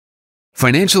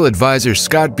Financial advisor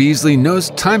Scott Beasley knows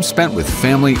time spent with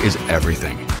family is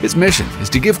everything. His mission is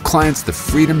to give clients the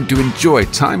freedom to enjoy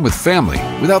time with family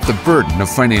without the burden of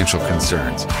financial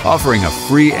concerns. Offering a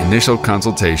free initial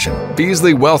consultation,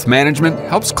 Beasley Wealth Management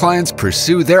helps clients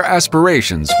pursue their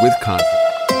aspirations with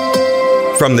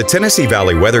confidence. From the Tennessee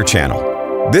Valley Weather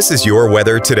Channel, this is your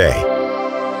weather today.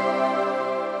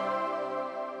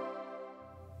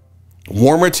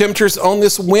 Warmer temperatures on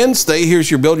this Wednesday. Here's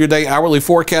your Build Your Day hourly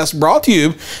forecast brought to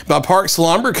you by Parks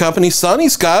Lumber Company. Sunny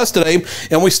skies today,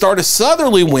 and we start a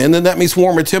southerly wind, and that means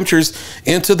warmer temperatures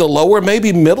into the lower,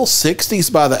 maybe middle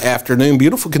 60s by the afternoon.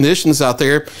 Beautiful conditions out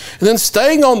there. And then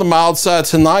staying on the mild side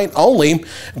tonight only,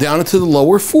 down into the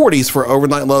lower 40s for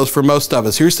overnight lows for most of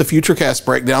us. Here's the Futurecast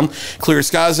breakdown. Clear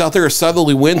skies out there. A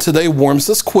southerly wind today warms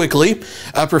us quickly.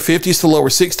 Upper 50s to lower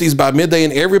 60s by midday,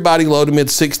 and everybody low to mid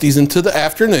 60s into the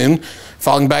afternoon.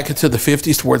 Falling back into the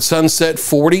 50s towards sunset,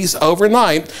 40s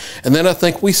overnight. And then I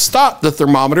think we stopped the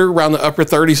thermometer around the upper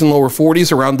 30s and lower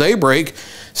 40s around daybreak,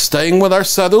 staying with our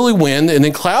southerly wind, and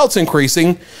then clouds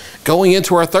increasing going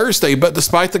into our Thursday. But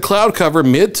despite the cloud cover,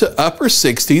 mid to upper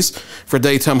 60s for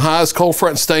daytime highs. Cold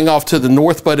front staying off to the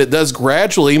north, but it does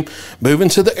gradually move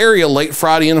into the area late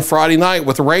Friday and Friday night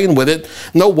with rain with it.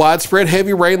 No widespread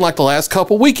heavy rain like the last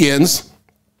couple weekends.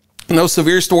 No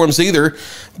severe storms either,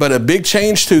 but a big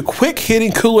change to quick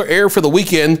hitting cooler air for the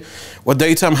weekend with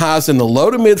daytime highs in the low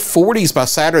to mid 40s by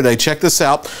Saturday. Check this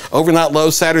out. Overnight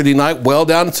low Saturday night, well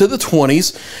down into the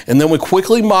 20s. And then we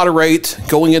quickly moderate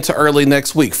going into early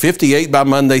next week. 58 by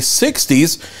Monday,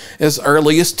 60s as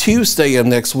early as Tuesday of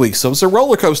next week. So it's a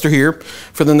roller coaster here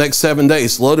for the next 7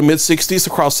 days. Low to mid 60s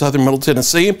across southern Middle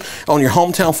Tennessee. On your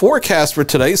hometown forecast for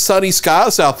today, sunny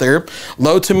skies out there.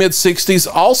 Low to mid 60s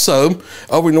also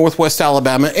over northwest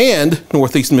Alabama and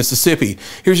northeast Mississippi.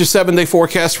 Here's your 7-day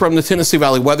forecast from the Tennessee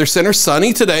Valley Weather Center.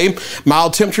 Sunny today,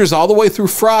 mild temperatures all the way through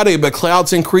Friday, but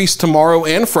clouds increase tomorrow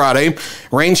and Friday.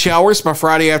 Rain showers by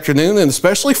Friday afternoon and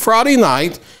especially Friday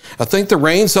night. I think the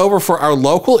rain's over for our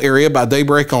local area by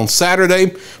daybreak on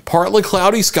Saturday. Partly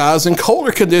cloudy skies and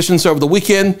colder conditions over the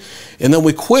weekend. And then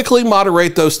we quickly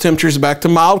moderate those temperatures back to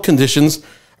mild conditions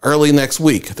early next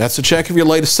week. That's a check of your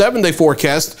latest 7-day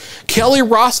forecast. Kelly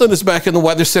Rosslin is back in the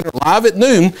Weather Center live at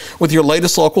noon with your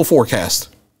latest local forecast.